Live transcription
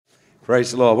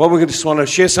Praise the Lord. Well, we just want to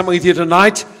share something with you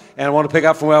tonight, and I want to pick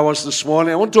up from where I was this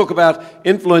morning. I want to talk about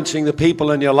influencing the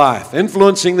people in your life.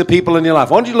 Influencing the people in your life.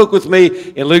 I want you to look with me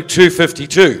in Luke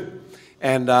 2:52.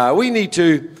 And we need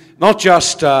to not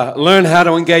just learn how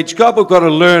to engage God, but we've got to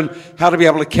learn how to be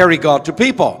able to carry God to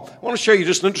people. I want to show you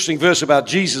just an interesting verse about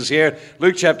Jesus here.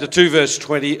 Luke chapter 2, verse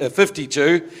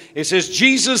 52. It says,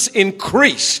 Jesus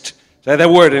increased. Say that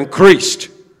word, increased.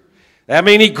 That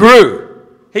means he grew.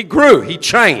 He grew. He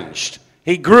changed.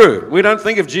 He grew. We don't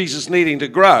think of Jesus needing to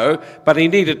grow, but he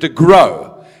needed to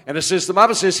grow. And it says, the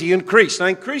Bible says he increased. Now,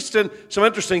 increased in some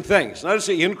interesting things. Notice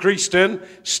he increased in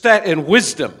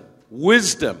wisdom.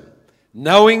 Wisdom.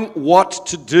 Knowing what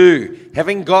to do.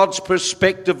 Having God's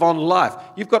perspective on life.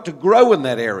 You've got to grow in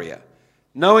that area.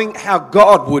 Knowing how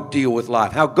God would deal with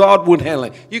life. How God would handle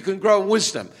it. You can grow in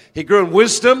wisdom. He grew in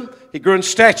wisdom. He grew in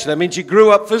stature. That means you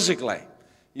grew up physically.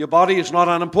 Your body is not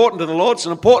unimportant to the Lord. It's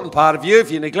an important part of you.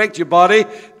 If you neglect your body,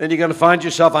 then you're going to find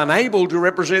yourself unable to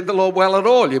represent the Lord well at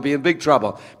all. You'll be in big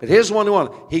trouble. But here's the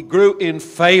one. He grew in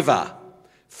favor.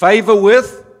 Favor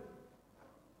with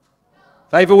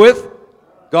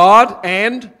God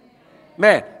and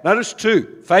man. Notice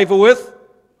two. Favor with.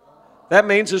 That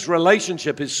means his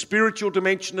relationship, his spiritual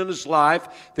dimension in his life,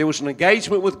 there was an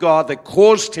engagement with God that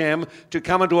caused him to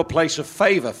come into a place of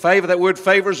favor. Favor, that word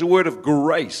favor is a word of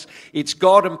grace. It's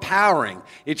God empowering.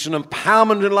 It's an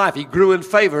empowerment in life. He grew in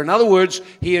favor. In other words,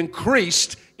 he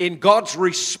increased in God's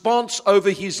response over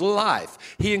his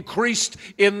life. He increased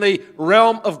in the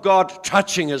realm of God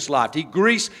touching his life. He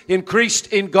increased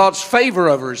in God's favor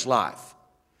over his life.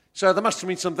 So there must have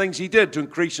been some things he did to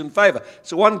increase in favor.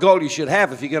 So one goal you should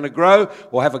have if you're going to grow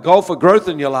or have a goal for growth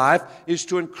in your life is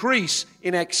to increase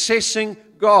in accessing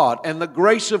God and the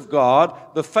grace of God,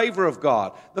 the favor of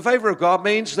God. The favor of God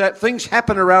means that things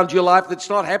happen around your life that's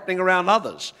not happening around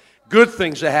others. Good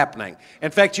things are happening.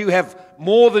 In fact, you have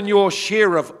more than your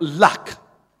share of luck.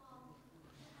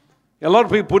 A lot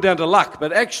of people put down to luck,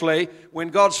 but actually, when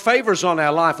God's favor is on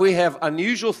our life, we have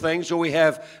unusual things, or we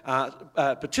have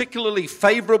particularly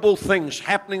favorable things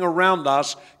happening around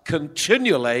us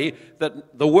continually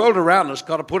that the world around us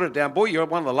got to put it down. Boy, you're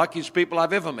one of the luckiest people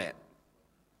I've ever met.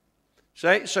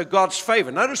 So God's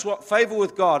favor. Notice what favor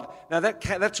with God. Now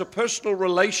that's a personal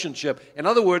relationship. In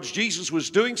other words, Jesus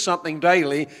was doing something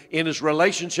daily in his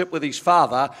relationship with his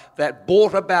Father that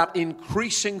brought about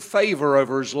increasing favor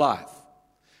over his life.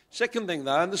 Second thing,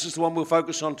 though, and this is the one we'll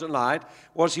focus on tonight,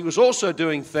 was he was also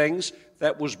doing things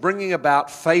that was bringing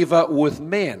about favor with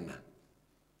men.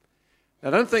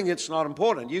 Now, don't think it's not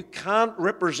important. You can't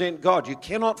represent God. You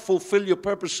cannot fulfill your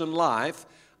purpose in life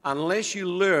unless you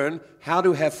learn how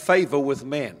to have favor with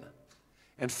men.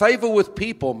 And favor with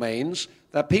people means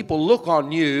that people look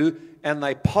on you and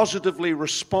they positively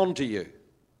respond to you.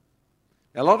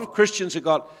 Now, a lot of Christians have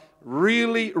got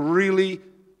really, really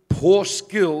poor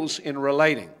skills in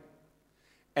relating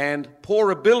and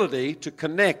poor ability to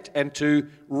connect and to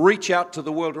reach out to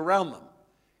the world around them.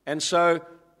 And so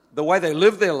the way they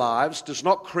live their lives does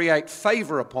not create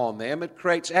favor upon them. It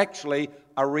creates actually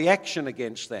a reaction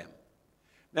against them.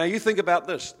 Now you think about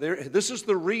this. This is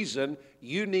the reason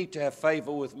you need to have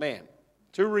favor with man.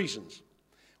 Two reasons.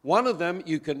 One of them,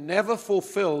 you can never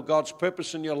fulfill God's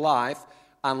purpose in your life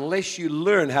unless you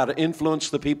learn how to influence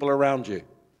the people around you.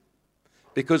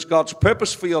 Because God's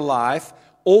purpose for your life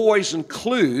always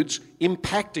includes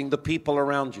impacting the people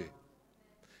around you.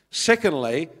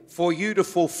 Secondly, for you to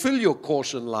fulfill your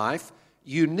course in life,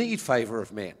 you need favor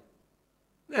of men.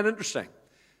 Isn't that interesting?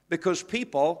 Because it's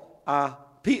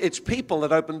people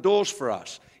that open doors for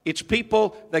us. It's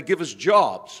people that give us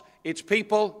jobs. It's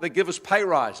people that give us pay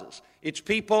rises. It's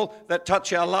people that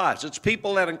touch our lives. It's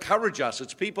people that encourage us.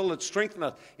 It's people that strengthen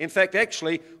us. In fact,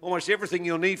 actually, almost everything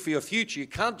you'll need for your future, you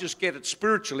can't just get it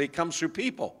spiritually. It comes through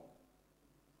people.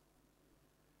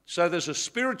 So there's a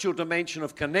spiritual dimension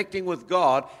of connecting with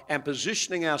God and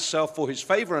positioning ourselves for his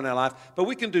favor in our life. But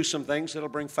we can do some things that'll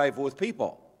bring favor with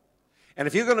people. And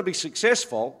if you're going to be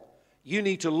successful, you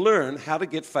need to learn how to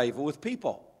get favor with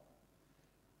people.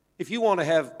 If you want to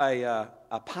have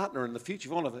a partner in the future,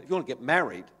 if you want to get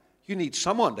married, you need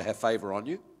someone to have favor on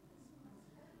you.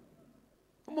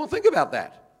 Come on, think about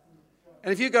that.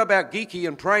 And if you go about geeky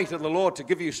and praying to the Lord to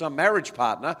give you some marriage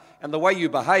partner, and the way you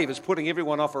behave is putting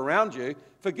everyone off around you,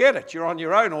 forget it. You're on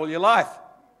your own all your life.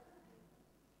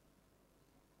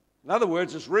 In other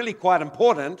words, it's really quite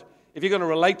important, if you're going to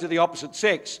relate to the opposite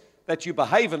sex, that you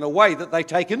behave in a way that they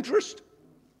take interest.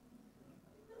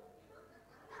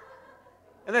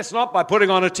 And that's not by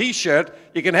putting on a T-shirt,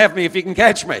 you can have me if you can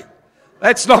catch me.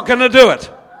 That's not going to do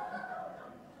it.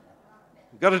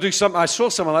 You've got to do something. I saw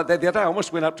someone like that the other day. I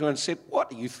almost went up to her and said, "What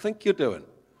do you think you're doing?"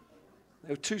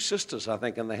 There were two sisters, I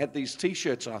think, and they had these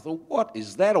T-shirts. And I thought, what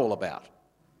is that all about?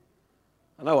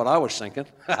 I know what I was thinking.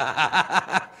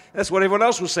 That's what everyone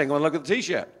else was thinking when I look at the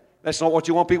T-shirt. That's not what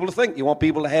you want people to think. You want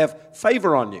people to have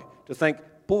favor on you, to think,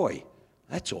 boy,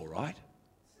 that's all right.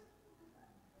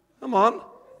 Come on.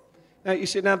 Now, you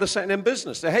said, now this ain't in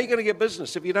business. Now, how are you going to get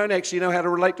business if you don't actually know how to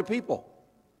relate to people?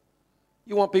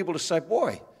 You want people to say,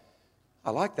 boy,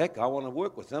 I like that guy. I want to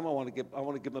work with him. I want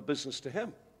to give my business to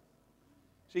him.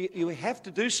 So you have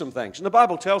to do some things. And the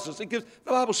Bible tells us, the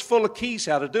Bible's full of keys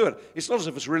how to do it. It's not as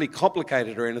if it's really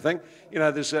complicated or anything. You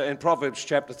know, there's in Proverbs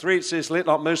chapter 3, it says, let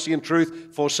not mercy and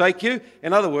truth forsake you.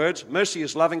 In other words, mercy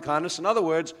is loving kindness. In other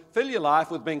words, fill your life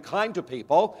with being kind to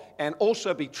people and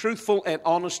also be truthful and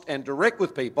honest and direct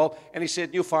with people. And he said,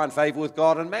 you'll find favor with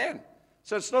God and man.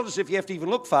 So it's not as if you have to even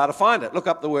look far to find it. Look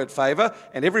up the word favor,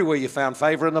 and everywhere you found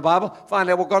favor in the Bible, find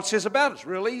out what God says about it. It's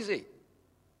real easy.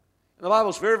 And the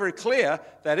Bible's very, very clear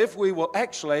that if we will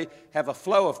actually have a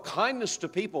flow of kindness to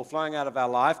people flowing out of our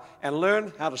life and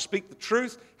learn how to speak the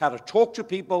truth, how to talk to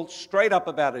people straight up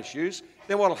about issues,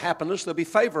 then what will happen is there'll be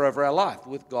favor over our life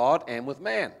with God and with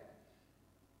man.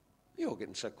 You're all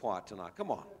getting so quiet tonight.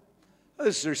 Come on.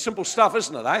 This is very simple stuff,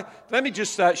 isn't it, eh? Let me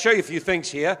just show you a few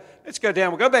things here. Let's go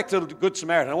down. We'll go back to the Good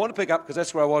Samaritan. I want to pick up, because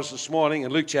that's where I was this morning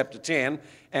in Luke chapter 10.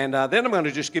 And then I'm going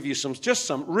to just give you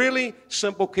some really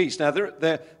simple keys. Now,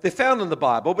 they're found in the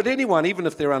Bible, but anyone, even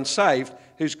if they're unsaved,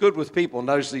 who's good with people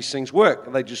knows these things work.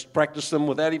 And they just practice them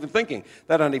without even thinking.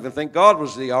 They don't even think God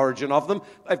was the origin of them.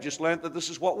 They've just learned that this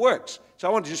is what works. So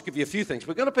I want to just give you a few things.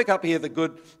 We're going to pick up here the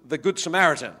Good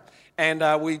Samaritan.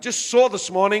 And we just saw this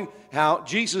morning how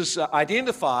Jesus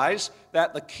identifies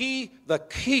that the key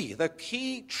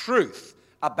truth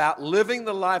about living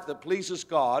the life that pleases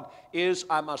God is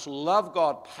I must love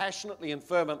God passionately and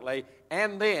fervently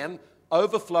and then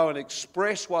overflow and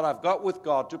express what I've got with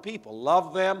God to people.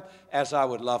 Love them as I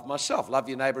would love myself. Love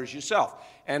your neighbor as yourself.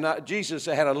 And Jesus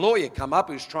had a lawyer come up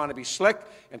who's trying to be slick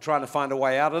and trying to find a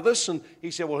way out of this. And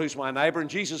he said, well, who's my neighbor? And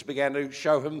Jesus began to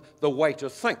show him the way to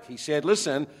think. He said,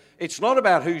 listen, it's not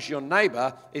about who's your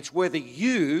neighbor. It's whether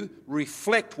you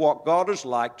reflect what God is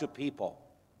like to people.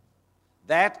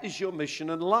 That is your mission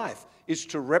in life, is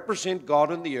to represent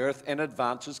God in the earth and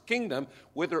advance His kingdom,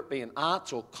 whether it be in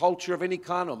arts or culture of any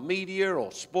kind or media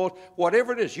or sport,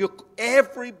 whatever it is.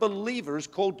 Every believer is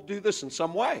called to do this in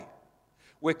some way.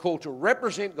 We're called to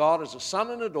represent God as a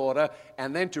son and a daughter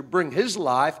and then to bring His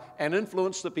life and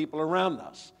influence the people around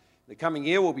us. The coming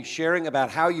year, we'll be sharing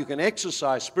about how you can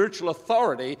exercise spiritual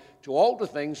authority to alter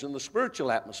things in the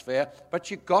spiritual atmosphere,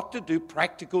 but you've got to do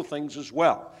practical things as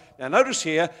well. Now, notice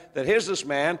here that here's this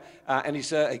man, and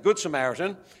he's a Good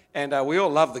Samaritan, and we all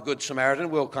love the Good Samaritan.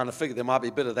 We all kind of figure there might be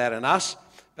a bit of that in us.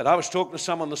 But I was talking to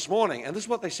someone this morning, and this is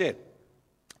what they said.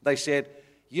 They said,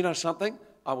 you know something?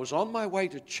 I was on my way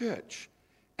to church,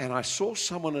 and I saw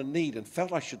someone in need and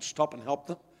felt I should stop and help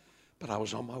them, but I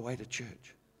was on my way to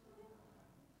church.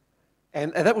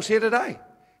 And that was here today.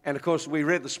 And, of course, we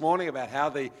read this morning about how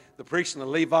the priest and the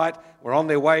Levite were on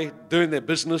their way doing their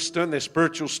business, doing their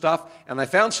spiritual stuff, and they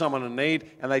found someone in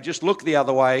need, and they just looked the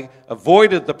other way,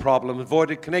 avoided the problem,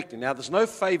 avoided connecting. Now, there's no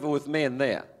favor with men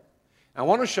there. I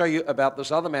want to show you about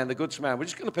this other man, the Good Samaritan. We're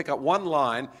just going to pick up one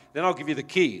line, then I'll give you the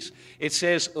keys. It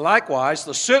says, likewise,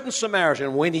 the certain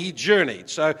Samaritan, when he journeyed.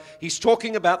 So he's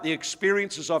talking about the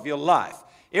experiences of your life.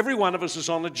 Every one of us is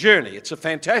on a journey. It's a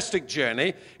fantastic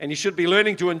journey, and you should be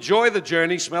learning to enjoy the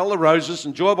journey, smell the roses,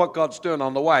 enjoy what God's doing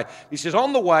on the way. He says,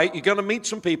 on the way, you're going to meet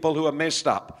some people who are messed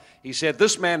up. He said,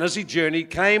 this man, as he journeyed,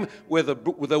 came where the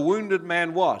wounded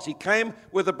man was. He came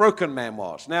where the broken man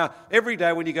was. Now, every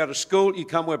day when you go to school, you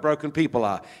come where broken people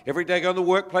are. Every day you go to the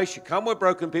workplace, you come where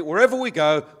broken people. Wherever we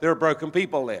go, there are broken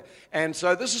people there. And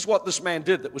so this is what this man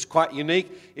did that was quite unique.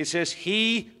 It says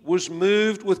he was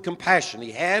moved with compassion.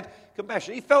 He had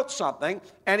compassion. He felt something,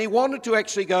 and he wanted to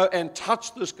actually go and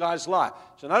touch this guy's life.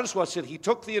 So notice what it said. He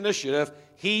took the initiative.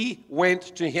 He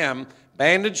went to him,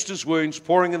 bandaged his wounds,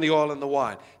 pouring in the oil and the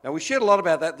wine. Now, we shared a lot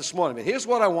about that this morning, but here's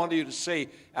what I want you to see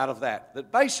out of that.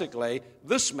 That basically,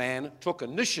 this man took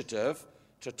initiative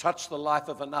to touch the life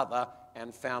of another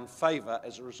and found favor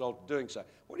as a result of doing so.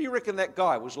 What do you reckon that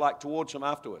guy was like towards him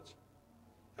afterwards?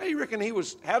 How do you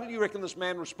reckon this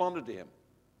man responded to him?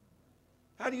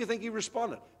 How do you think he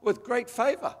responded? With great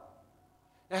favor.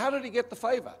 Now, how did he get the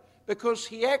favor? Because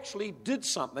he actually did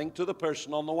something to the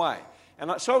person on the way.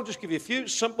 And so I'll just give you a few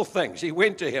simple things. He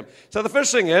went to him. So the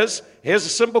first thing is, here's a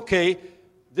simple key,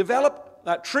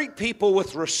 treat people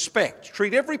with respect.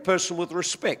 Treat every person with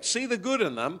respect. See the good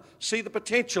in them, see the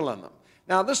potential in them.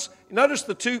 Now, notice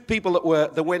the two people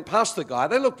that went past the guy.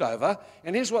 They looked over,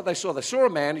 and here's what they saw. They saw a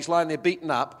man, he's lying there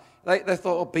beaten up, They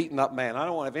thought, oh, beaten up man. I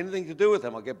don't want to have anything to do with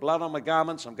him. I'll get blood on my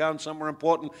garments. I'm going somewhere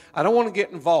important. I don't want to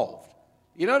get involved.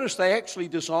 You notice they actually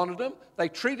dishonored him. They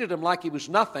treated him like he was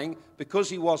nothing because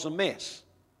he was a mess.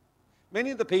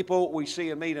 Many of the people we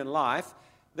see and meet in life,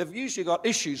 they've usually got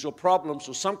issues or problems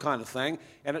or some kind of thing,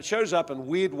 and it shows up in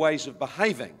weird ways of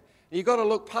behaving. You've got to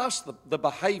look past the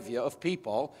behavior of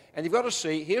people, and you've got to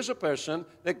see, here's a person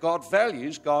that God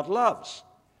values, God loves.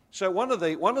 So one of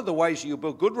the ways you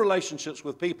build good relationships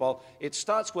with people, it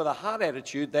starts with a heart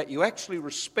attitude that you actually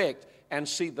respect and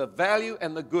see the value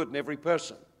and the good in every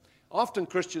person. Often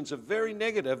Christians are very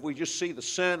negative. We just see the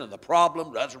sin and the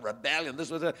problem, there's a rebellion,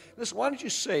 this. Why don't you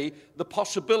see the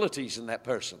possibilities in that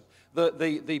person,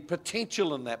 the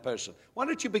potential in that person? Why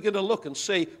don't you begin to look and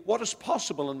see what is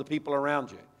possible in the people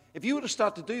around you? If you were to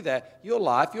start to do that, your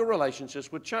life, your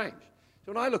relationships would change.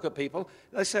 So when I look at people,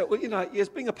 they say, well, yes,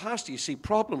 being a pastor, you see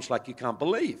problems like you can't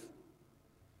believe.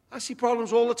 I see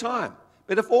problems all the time.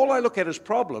 But if all I look at is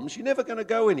problems, you're never going to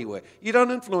go anywhere. You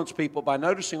don't influence people by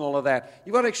noticing all of that.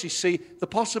 You've got to actually see the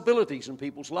possibilities in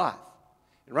people's life.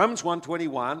 In Romans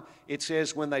 1:21, it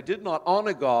says, when they did not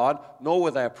honor God, nor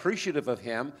were they appreciative of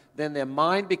Him, then their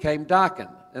mind became darkened.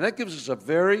 And that gives us a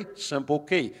very simple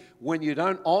key. When you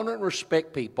don't honor and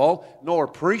respect people, nor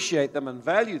appreciate them and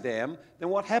value them, then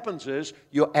what happens is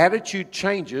your attitude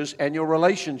changes and your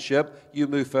relationship, you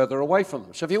move further away from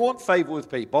them. So if you want favor with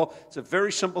people, it's a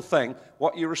very simple thing.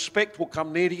 What you respect will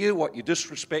come near to you. What you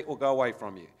disrespect will go away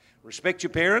from you. Respect your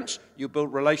parents, you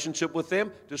build relationship with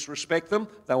them. Disrespect them,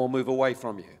 they will move away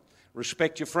from you.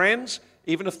 Respect your friends,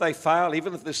 even if they fail,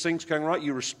 even if there's things going right,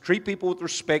 you treat people with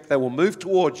respect, they will move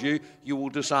towards you, you will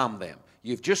disarm them.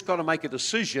 You've just got to make a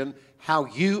decision how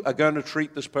you are going to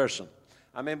treat this person.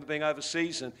 I remember being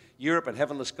overseas in Europe and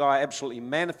having this guy absolutely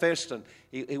manifest, and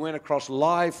he went across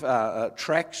live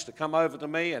tracks to come over to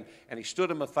me, and he stood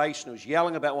in my face and he was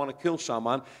yelling about wanting to kill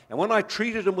someone. And when I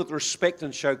treated him with respect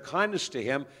and showed kindness to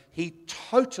him, he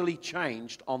totally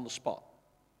changed on the spot.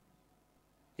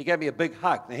 He gave me a big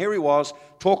hug. Now here he was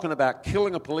talking about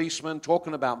killing a policeman,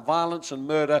 talking about violence and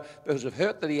murder because of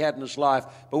hurt that he had in his life.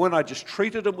 But when I just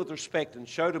treated him with respect and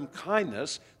showed him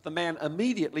kindness, the man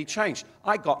immediately changed.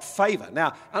 I got favor.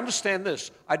 Now, understand this.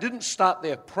 I didn't start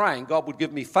there praying God would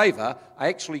give me favor. I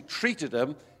actually treated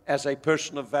him as a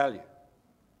person of value.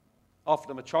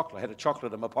 Offered him a chocolate. I had a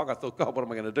chocolate in my pocket. I thought, God, what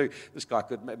am I going to do? This guy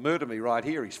could murder me right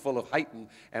here. He's full of hate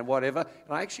and whatever.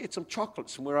 And I actually had some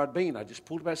chocolates from where I'd been. I just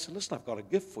pulled him out and said, listen, I've got a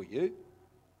gift for you.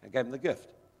 I gave him the gift.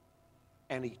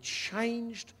 And he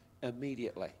changed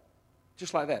immediately.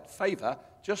 Just like that. Favor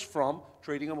just from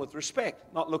treating him with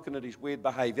respect. Not looking at his weird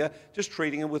behavior, just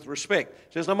treating him with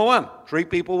respect. Says number one,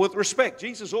 treat people with respect.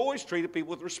 Jesus always treated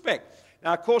people with respect.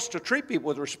 Now, of course, to treat people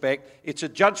with respect, it's a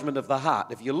judgment of the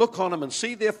heart. If you look on them and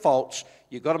see their faults,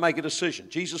 you've got to make a decision.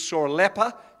 Jesus saw a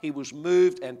leper, he was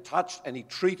moved and touched, and he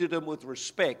treated him with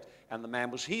respect, and the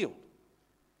man was healed.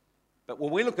 But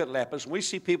when we look at lepers, and we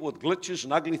see people with glitches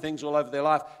and ugly things all over their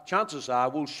life, chances are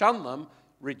we'll shun them,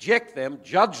 reject them,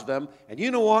 judge them, and you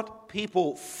know what?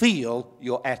 People feel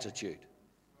your attitude.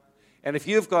 And if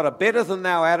you've got a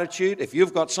better-than-thou attitude, if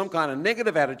you've got some kind of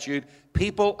negative attitude,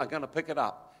 people are going to pick it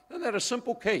up. Isn't that a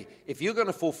simple key? If you're going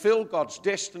to fulfill God's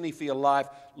destiny for your life,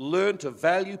 learn to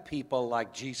value people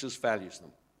like Jesus values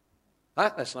them.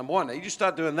 That's number one. Now, you just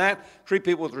start doing that, treat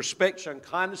people with respect, showing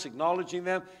kindness, acknowledging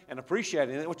them, and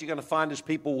appreciating them. What you're going to find is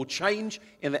people will change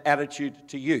in their attitude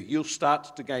to you. You'll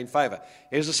start to gain favor.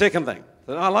 Here's the second thing.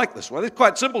 I like this one. It's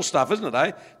quite simple stuff, isn't it,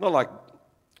 eh? Not like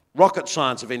rocket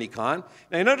science of any kind.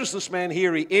 Now, you notice this man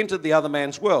here, he entered the other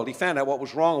man's world. He found out what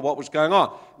was wrong and what was going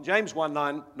on. In James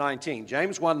 1:19,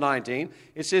 James 1:19,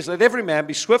 it says, let every man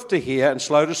be swift to hear and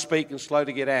slow to speak and slow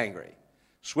to get angry.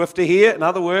 Swift to hear, in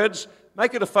other words,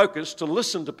 make it a focus to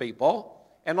listen to people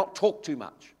and not talk too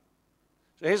much.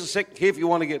 So here's a second key if you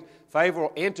want to get favor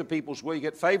or enter people's world. You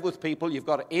get favor with people, you've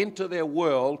got to enter their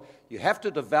world. You have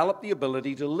to develop the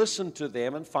ability to listen to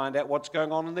them and find out what's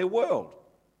going on in their world.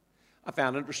 I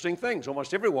found interesting things.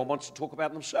 Almost everyone wants to talk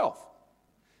about themselves.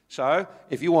 So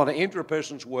if you want to enter a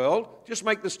person's world, just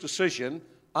make this decision.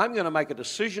 I'm going to make a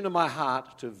decision in my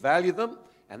heart to value them,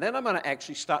 and then I'm going to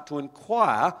actually start to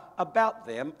inquire about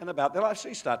them and about their life. So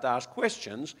you start to ask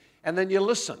questions, and then you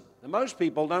listen. And most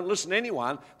people don't listen to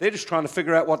anyone. They're just trying to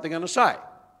figure out what they're going to say.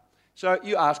 So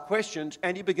you ask questions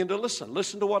and you begin to listen.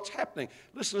 Listen to what's happening.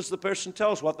 Listen as the person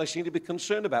tells what they seem to be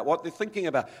concerned about, what they're thinking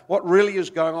about, what really is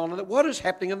going on, and what is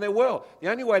happening in their world. The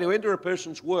only way to enter a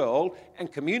person's world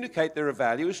and communicate their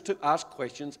value is to ask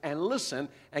questions and listen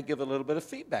and give a little bit of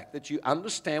feedback, that you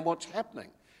understand what's happening.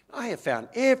 I have found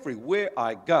everywhere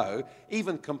I go,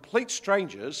 even complete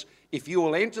strangers, if you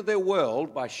will enter their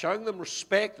world by showing them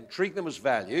respect and treat them as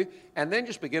value, and then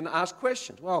just begin to ask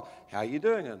questions. Well, how are you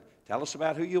doing? And tell us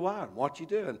about who you are and what you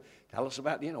do, and tell us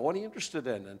about, what are you interested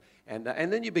in? And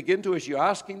then you begin to, as you're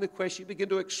asking the question, you begin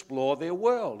to explore their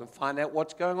world and find out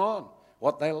what's going on,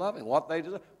 what they're loving, what they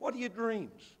do. What are your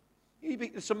dreams?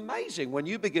 It's amazing when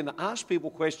you begin to ask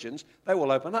people questions, they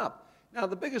will open up. Now,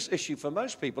 the biggest issue for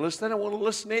most people is they don't want to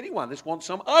listen to anyone. They just want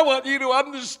I want you to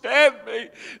understand me.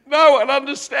 No one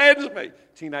understands me.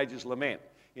 Teenagers lament.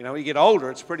 You get older,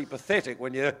 it's pretty pathetic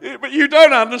but you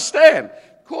don't understand.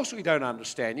 Of course we don't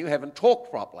understand. You haven't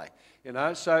talked properly.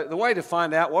 So the way to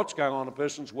find out what's going on in a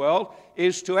person's world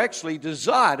is to actually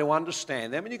desire to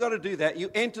understand them. And you've got to do that.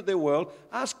 You enter their world,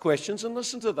 ask questions and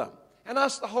listen to them. And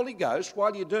ask the Holy Ghost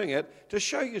while you're doing it to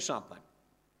show you something.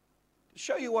 To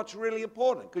show you what's really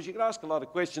important. Because you can ask a lot of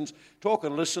questions, talk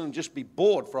and listen and just be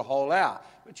bored for a whole hour.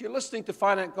 But you're listening to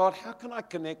find out, God, how can I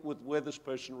connect with where this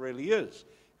person really is?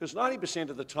 Because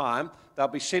 90% of the time, they'll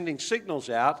be sending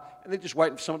signals out and they're just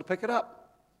waiting for someone to pick it up.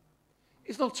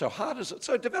 It's not so hard, is it?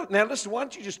 So develop. Now listen, why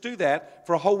don't you just do that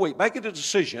for a whole week? Make it a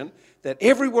decision that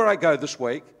everywhere I go this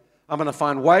week, I'm going to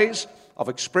find ways of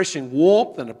expressing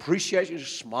warmth and appreciation,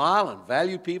 just smile and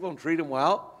value people and treat them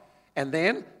well. And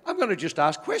then I'm going to just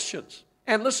ask questions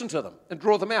and listen to them and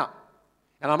draw them out.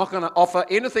 And I'm not going to offer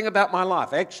anything about my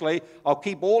life. Actually, I'll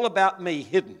keep all about me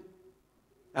hidden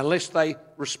unless they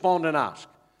respond and ask.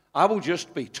 I will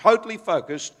just be totally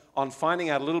focused on finding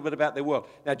out a little bit about their world.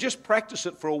 Now, just practice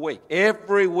it for a week.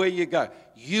 Everywhere you go,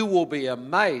 you will be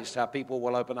amazed how people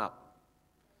will open up.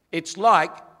 It's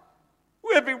like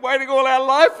we've been waiting all our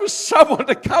life for someone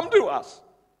to come to us.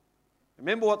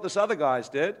 Remember what this other guys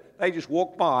did? They just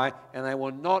walked by and they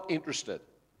were not interested.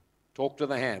 Talk to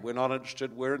the hand. We're not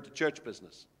interested. We're into church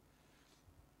business.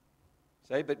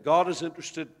 But God is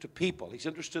interested to people. He's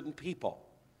interested in people.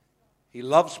 He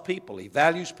loves people. He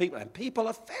values people. And people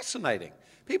are fascinating.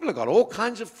 People have got all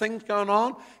kinds of things going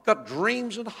on, got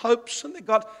dreams and hopes, and they've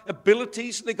got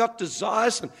abilities, and they've got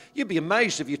desires. And you'd be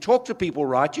amazed if you talk to people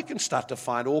right, you can start to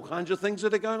find all kinds of things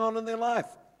that are going on in their life.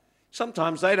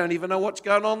 Sometimes they don't even know what's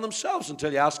going on themselves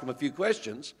until you ask them a few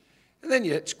questions. And then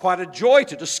it's quite a joy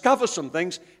to discover some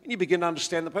things, and you begin to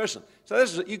understand the person. So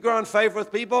this is it. You grow in favor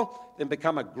with people, then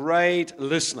become a great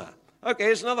listener. Okay,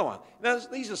 here's another one. Now,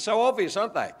 these are so obvious,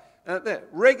 aren't they?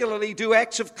 Regularly do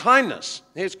acts of kindness.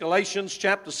 Here's Galatians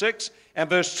chapter 6 and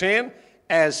verse 10.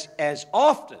 As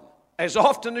often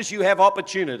as you have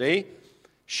opportunity,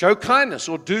 show kindness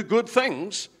or do good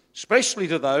things, especially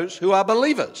to those who are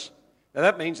believers. Now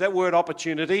that means that word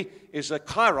opportunity is a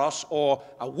kairos, or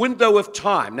a window of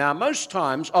time. Now most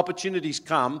times opportunities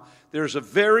come, there is a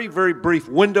very, very brief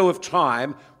window of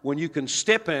time when you can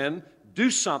step in,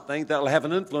 do something that will have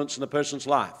an influence in a person's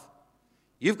life.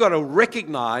 You've got to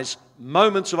recognize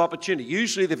moments of opportunity.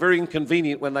 Usually they're very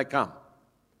inconvenient when they come.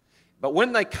 But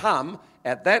when they come,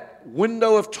 at that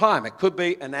window of time, it could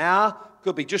be an hour,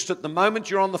 could be just at the moment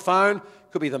you're on the phone,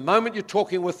 could be the moment you're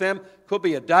talking with them, could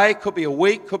be a day, could be a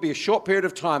week, could be a short period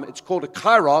of time. It's called a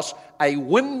kairos, a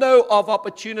window of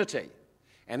opportunity.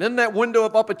 And in that window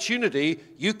of opportunity,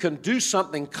 you can do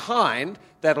something kind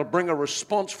that'll bring a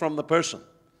response from the person.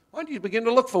 Why don't you begin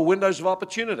to look for windows of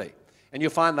opportunity? And you'll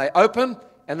find they open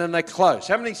and then they close.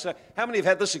 How many have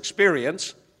had this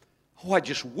experience? Oh, I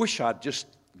just wish I'd just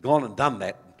gone and done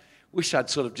that. Wish I'd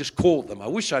sort of just called them. I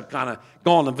wish I'd kind of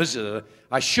gone and visited.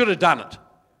 I should have done it.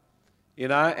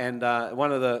 And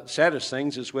one of the saddest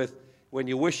things is when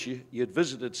you wish you'd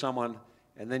visited someone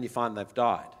and then you find they've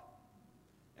died.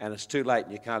 And it's too late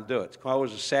and you can't do it. It's quite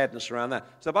always a sadness around that.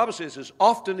 So the Bible says, as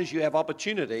often as you have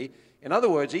opportunity, in other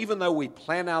words, even though we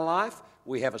plan our life,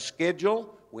 we have a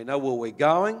schedule, we know where we're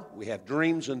going, we have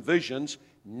dreams and visions,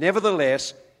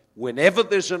 nevertheless, whenever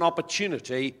there's an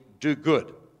opportunity, do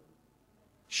good.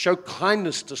 Show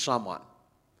kindness to someone.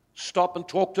 Stop and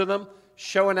talk to them.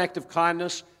 Show an act of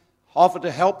kindness. Offer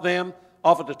to help them.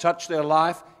 Offer to touch their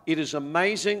life. It is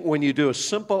amazing when you do a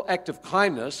simple act of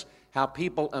kindness how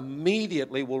people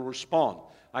immediately will respond.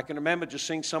 I can remember just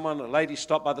seeing a lady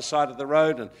stop by the side of the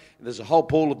road and there's a whole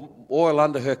pool of oil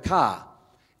under her car.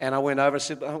 And I went over and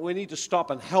said, we need to stop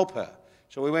and help her.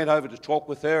 So we went over to talk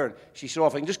with her, and she said,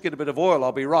 if I can just get a bit of oil,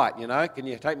 I'll be right, Can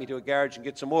you take me to a garage and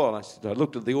get some oil? And I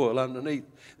looked at the oil underneath.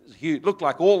 It looked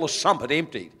like all the sump had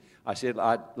emptied. I said,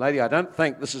 lady, I don't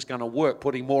think this is going to work,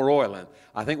 putting more oil in.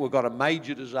 I think we've got a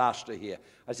major disaster here.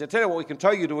 I said, tell you what, we can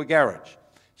tow you to a garage.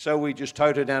 So we just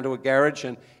towed her down to a garage,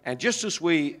 and just as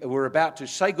we were about to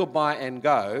say goodbye and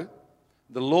go,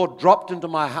 the Lord dropped into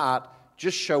my heart,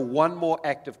 just show one more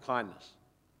act of kindness.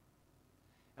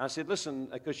 And I said, listen,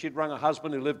 because she'd rung her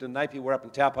husband who lived in Napier, we're up in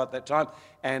Taupo at that time,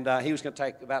 and he was going to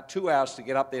take about 2 hours to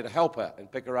get up there to help her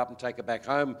and pick her up and take her back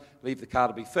home, leave the car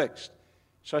to be fixed.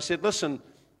 So I said, listen,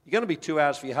 you're going to be 2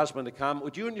 hours for your husband to come.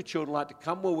 Would you and your children like to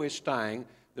come where we're staying?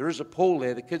 There is a pool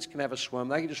there. The kids can have a swim.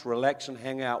 They can just relax and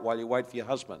hang out while you wait for your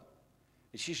husband.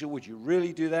 And she said, would you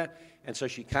really do that? And so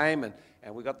she came,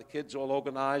 and we got the kids all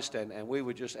organized, and we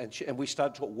were just, and we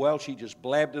started talking. Well, she just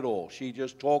blabbed it all. She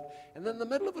just talked. And then in the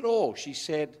middle of it all, she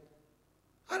said,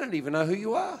 I don't even know who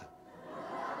you are.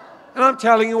 And I'm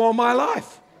telling you all my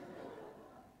life.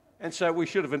 And so we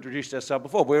should have introduced ourselves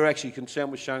before. We were actually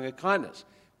concerned with showing her kindness.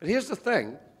 But here's the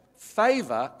thing.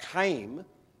 Favor came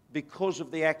because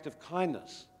of the act of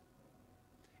kindness.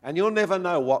 And you'll never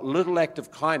know what little act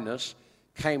of kindness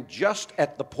came just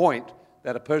at the point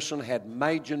that a person had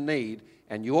major need,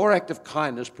 and your act of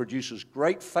kindness produces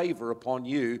great favor upon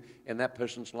you in that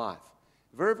person's life.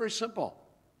 Very, very simple.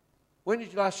 When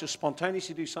did you last just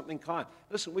spontaneously do something kind?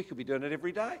 Listen, we could be doing it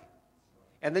every day.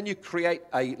 And then you create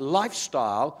a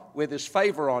lifestyle where there's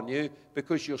favor on you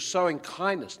because you're sowing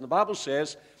kindness. And the Bible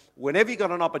says, whenever you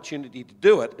got an opportunity to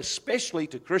do it, especially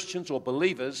to Christians or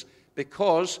believers,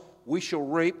 because we shall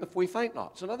reap if we faint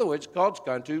not. So in other words, God's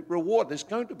going to reward. There's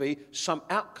going to be some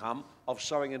outcome of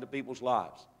sowing into people's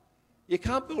lives. You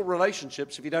can't build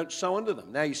relationships if you don't sow into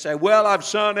them. Now you say, well, I've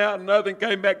sown out and nothing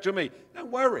came back to me.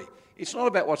 Don't worry. It's not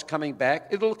about what's coming back.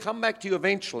 It'll come back to you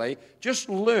eventually. Just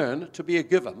learn to be a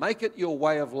giver. Make it your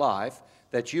way of life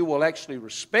that you will actually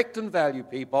respect and value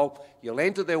people. You'll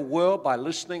enter their world by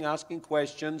listening, asking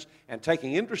questions, and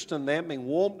taking interest in them, being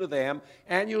warm to them,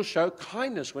 and you'll show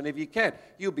kindness whenever you can.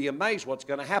 You'll be amazed what's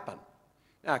going to happen.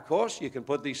 Now, of course, you can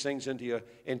put these things into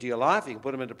your life. You can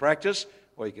put them into practice,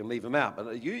 or you can leave them out.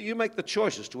 But you make the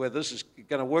choice as to whether this is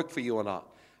going to work for you or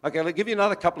not. Okay, I'll give you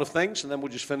another couple of things, and then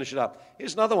we'll just finish it up.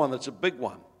 Here's another one that's a big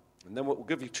one, and then we'll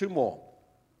give you two more.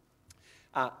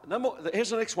 Here's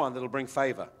the next one that'll bring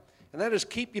favor, and that is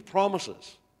keep your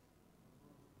promises.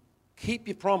 Keep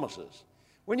your promises.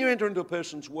 When you enter into a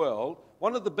person's world,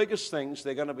 one of the biggest things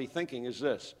they're going to be thinking is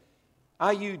this: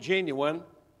 are you genuine,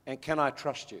 and can I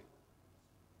trust you?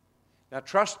 Now,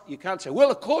 trust, you can't say, well,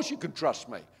 of course you can trust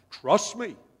me. Trust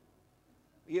me.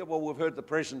 Yeah, well, we've heard the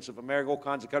presidents of America, all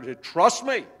kinds of countries, trust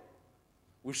me.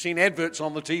 We've seen adverts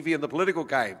on the TV in the political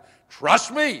game.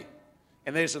 Trust me.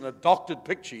 And there's an adopted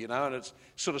picture, and it's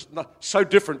sort of not so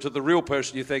different to the real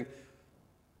person. You think,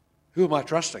 who am I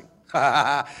trusting?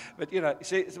 But,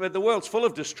 see, the world's full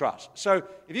of distrust. So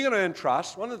if you're going to earn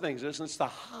trust, one of the things is, and it's the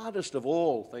hardest of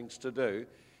all things to do,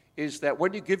 is that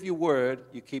when you give your word,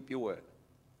 you keep your word.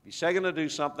 If you say you're going to do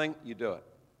something, you do it.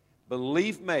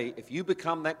 Believe me, if you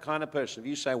become that kind of person, if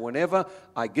you say, whenever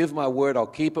I give my word, I'll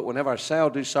keep it. Whenever I say I'll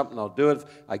do something, I'll do it.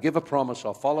 I give a promise,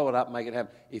 I'll follow it up, make it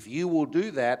happen. If you will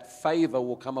do that, favor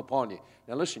will come upon you.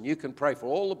 Now listen, you can pray for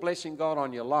all the blessing God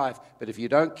on your life, but if you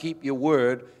don't keep your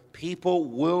word, people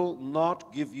will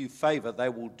not give you favor. They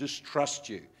will distrust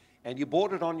you. And you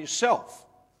brought it on yourself.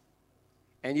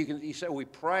 And you say, we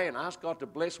pray and ask God to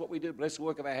bless what we do, bless the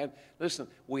work of our hand. Listen,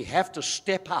 we have to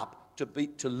step up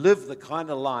to live the kind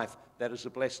of life that is a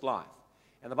blessed life.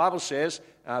 And the Bible says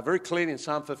very clearly in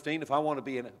Psalm 15, if I want to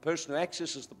be a person who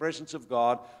accesses the presence of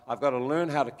God, I've got to learn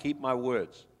how to keep my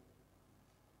words.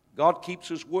 God keeps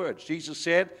his words. Jesus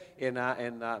said in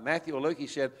Matthew or Luke, he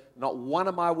said, not one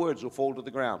of my words will fall to the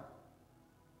ground.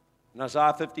 In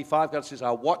Isaiah 55, God says,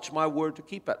 I'll watch my word to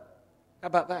keep it. How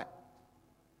about that?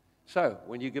 So,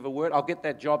 when you give a word, I'll get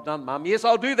that job done, Mum. Yes,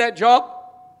 I'll do that job.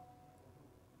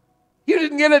 You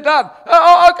didn't get it done.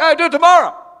 Oh, okay, I'll do it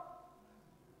tomorrow.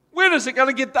 When is it going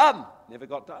to get done? Never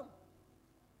got done.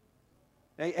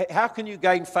 Now, how can you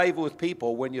gain favor with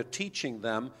people when you're teaching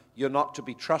them you're not to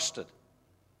be trusted?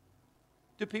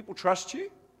 Do people trust you?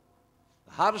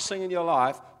 The hardest thing in your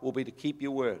life will be to keep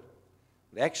your word.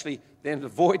 Actually, then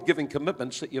avoid giving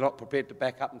commitments that you're not prepared to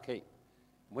back up and keep.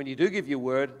 When you do give your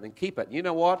word, then keep it. You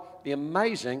know what? Be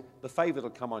amazing the favor that will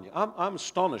come on you. I'm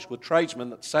astonished with tradesmen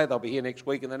that say they'll be here next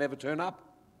week and they never turn up.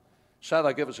 So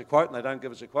they'll give us a quote and they don't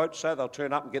give us a quote. So they'll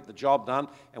turn up and get the job done.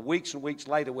 And weeks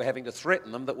later, we're having to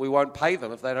threaten them that we won't pay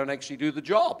them if they don't actually do the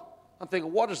job. I'm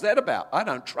thinking, what is that about? I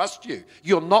don't trust you.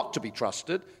 You're not to be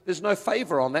trusted. There's no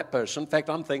favor on that person. In fact,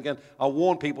 I'm thinking, I'll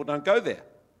warn people, don't go there.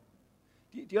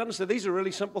 Do you understand? These are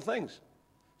really simple things.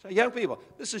 So young people,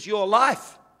 this is your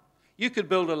life. You could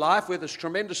build a life where there's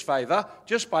tremendous favor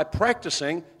just by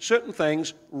practicing certain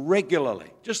things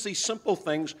regularly. Just these simple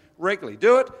things regularly.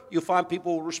 Do it, you'll find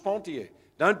people will respond to you.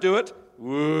 Don't do it,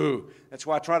 woo. That's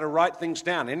why I try to write things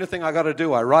down. Anything I got to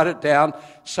do, I write it down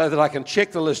so that I can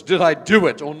check the list. Did I do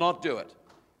it or not do it?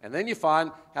 And then you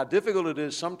find how difficult it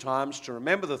is sometimes to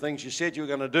remember the things you said you were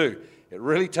going to do. It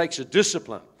really takes a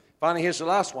discipline. Finally, here's the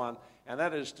last one, and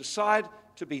that is decide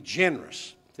to be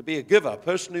generous, to be a giver, a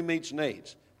person who meets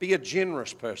needs. Be a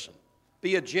generous person.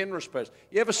 Be a generous person.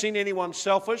 You ever seen anyone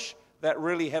selfish that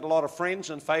really had a lot of friends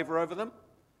and favor over them?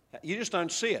 You just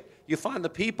don't see it. You find the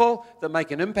people that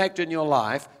make an impact in your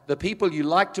life, the people you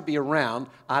like to be around,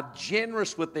 are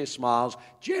generous with their smiles,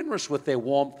 generous with their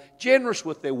warmth, generous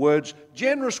with their words,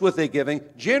 generous with their giving,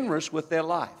 generous with their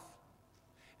life.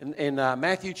 In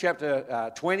Matthew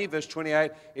chapter 20, verse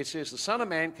 28, it says, the Son of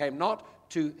Man came not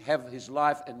to have his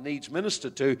life and needs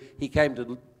ministered to, he came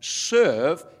to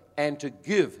serve and to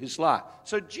give his life.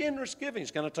 So generous giving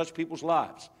is going to touch people's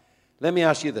lives. Let me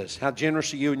ask you this, how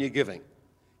generous are you in your giving?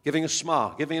 Giving a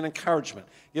smile, giving an encouragement,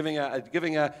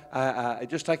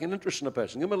 just taking an interest in a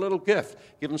person. Give them a little gift.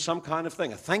 Give them some kind of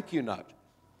thing, a thank you note.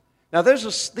 Now, these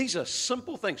are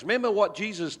simple things. Remember what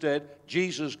Jesus did?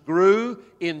 Jesus grew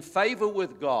in favor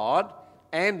with God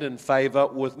and in favor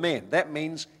with men. That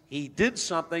means he did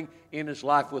something in his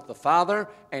life with the Father,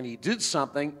 and he did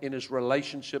something in his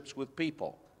relationships with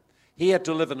people. He had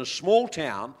to live in a small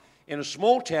town. In a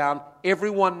small town,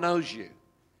 everyone knows you.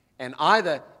 And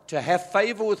either to have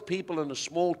favor with people in a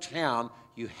small town,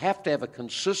 you have to have a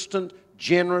consistent,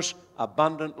 generous,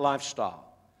 abundant lifestyle.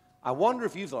 I wonder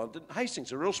if you've thought, Hastings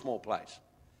is a real small place.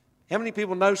 How many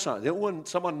people know something? When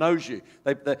someone knows you,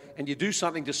 and you do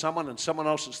something to someone and someone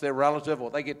else is their relative, or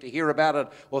they get to hear about it,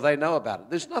 or they know about it.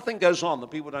 There's nothing goes on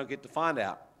that people don't get to find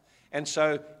out. And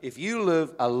so if you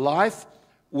live a life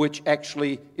which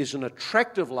actually is an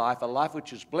attractive life, a life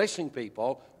which is blessing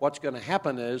people, what's going to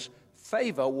happen is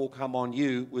favor will come on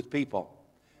you with people.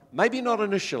 Maybe not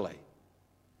initially.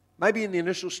 Maybe in the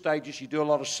initial stages you do a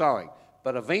lot of sowing,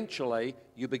 but eventually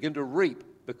you begin to reap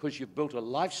because you've built a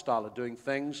lifestyle of doing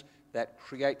things that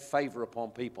create favor upon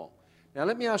people. Now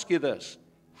let me ask you this.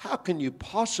 How can you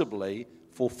possibly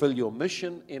fulfill your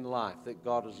mission in life that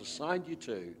God has assigned you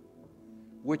to,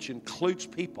 which includes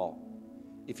people,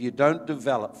 if you don't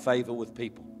develop favor with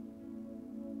people?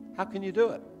 How can you do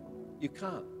it? You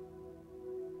can't.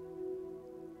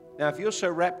 Now, if you're so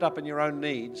wrapped up in your own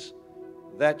needs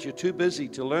that you're too busy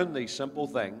to learn these simple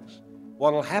things,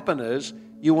 what will happen is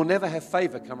you will never have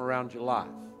favor come around your life.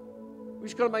 We've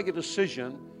just got to make a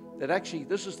decision that actually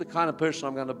this is the kind of person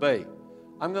I'm going to be.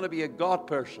 I'm going to be a God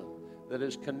person that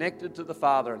is connected to the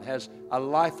Father and has a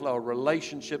lifelong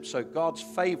relationship, so God's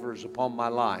favor is upon my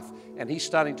life. And He's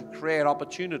starting to create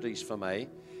opportunities for me.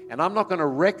 And I'm not going to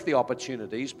wreck the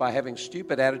opportunities by having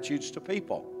stupid attitudes to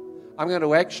people. I'm going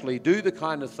to actually do the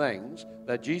kind of things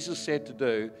that Jesus said to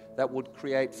do that would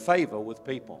create favor with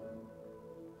people.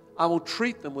 I will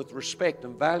treat them with respect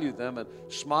and value them and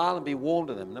smile and be warm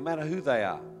to them, no matter who they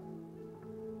are.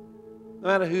 No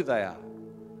matter who they are.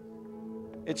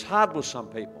 It's hard with some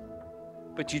people,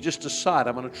 but you just decide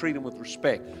I'm going to treat them with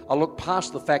respect. I'll look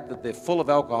past the fact that they're full of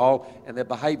alcohol and their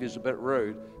behavior's a bit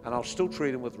rude, and I'll still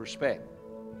treat them with respect.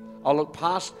 I'll look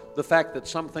past the fact that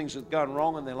some things have gone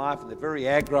wrong in their life and they're very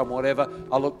aggro and whatever.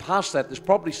 I'll look past that. There's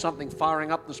probably something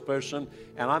firing up this person,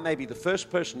 and I may be the first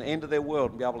person to enter their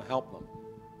world and be able to help them.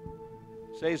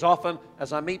 See, as often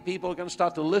as I meet people, I'm going to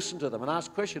start to listen to them and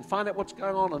ask questions, find out what's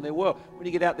going on in their world. When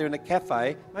you get out there in a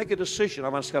cafe, make a decision.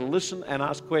 I'm just going to listen and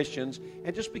ask questions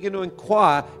and just begin to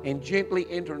inquire and gently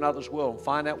enter another's world and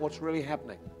find out what's really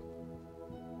happening.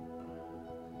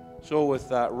 So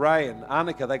with Ray and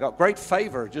Annika, they got great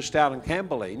favor just out in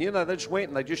Camberley. And, they just went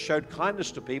and they just showed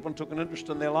kindness to people and took an interest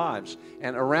in their lives.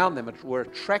 And around them were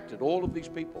attracted, all of these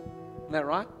people. Isn't that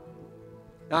right?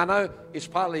 Now, I know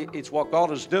it's what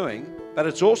God is doing, but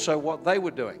it's also what they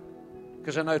were doing.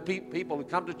 Because I know people who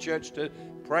come to church to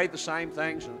pray the same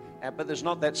things, but there's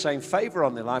not that same favor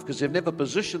on their life because they've never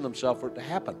positioned themselves for it to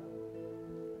happen.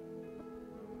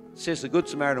 It says the Good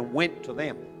Samaritan went to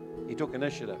them. He took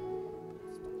initiative.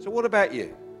 So what about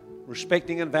you?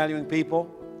 Respecting and valuing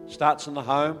people starts in the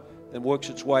home, then works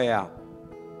its way out.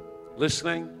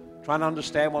 Listening, trying to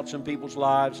understand what's in people's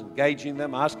lives, engaging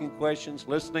them, asking questions,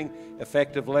 listening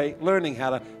effectively, learning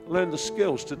the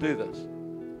skills to do this.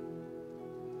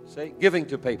 See, giving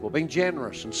to people, being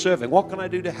generous and serving. What can I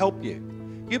do to help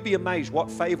you? You'd be amazed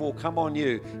what favor will come on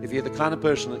you if you're the kind of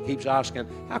person that keeps asking,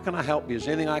 how can I help you? Is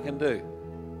there anything I can do?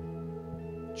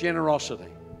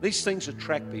 Generosity. These things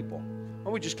attract people. Why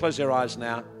don't we just close our eyes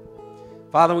now?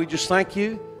 Father, we just thank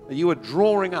you that you are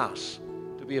drawing us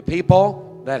to be a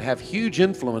people that have huge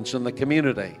influence in the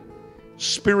community.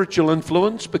 Spiritual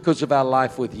influence because of our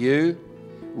life with you.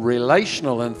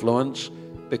 Relational influence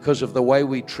because of the way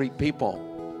we treat people.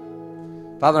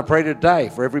 Father, I pray today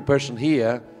for every person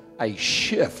here a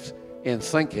shift in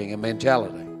thinking and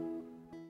mentality.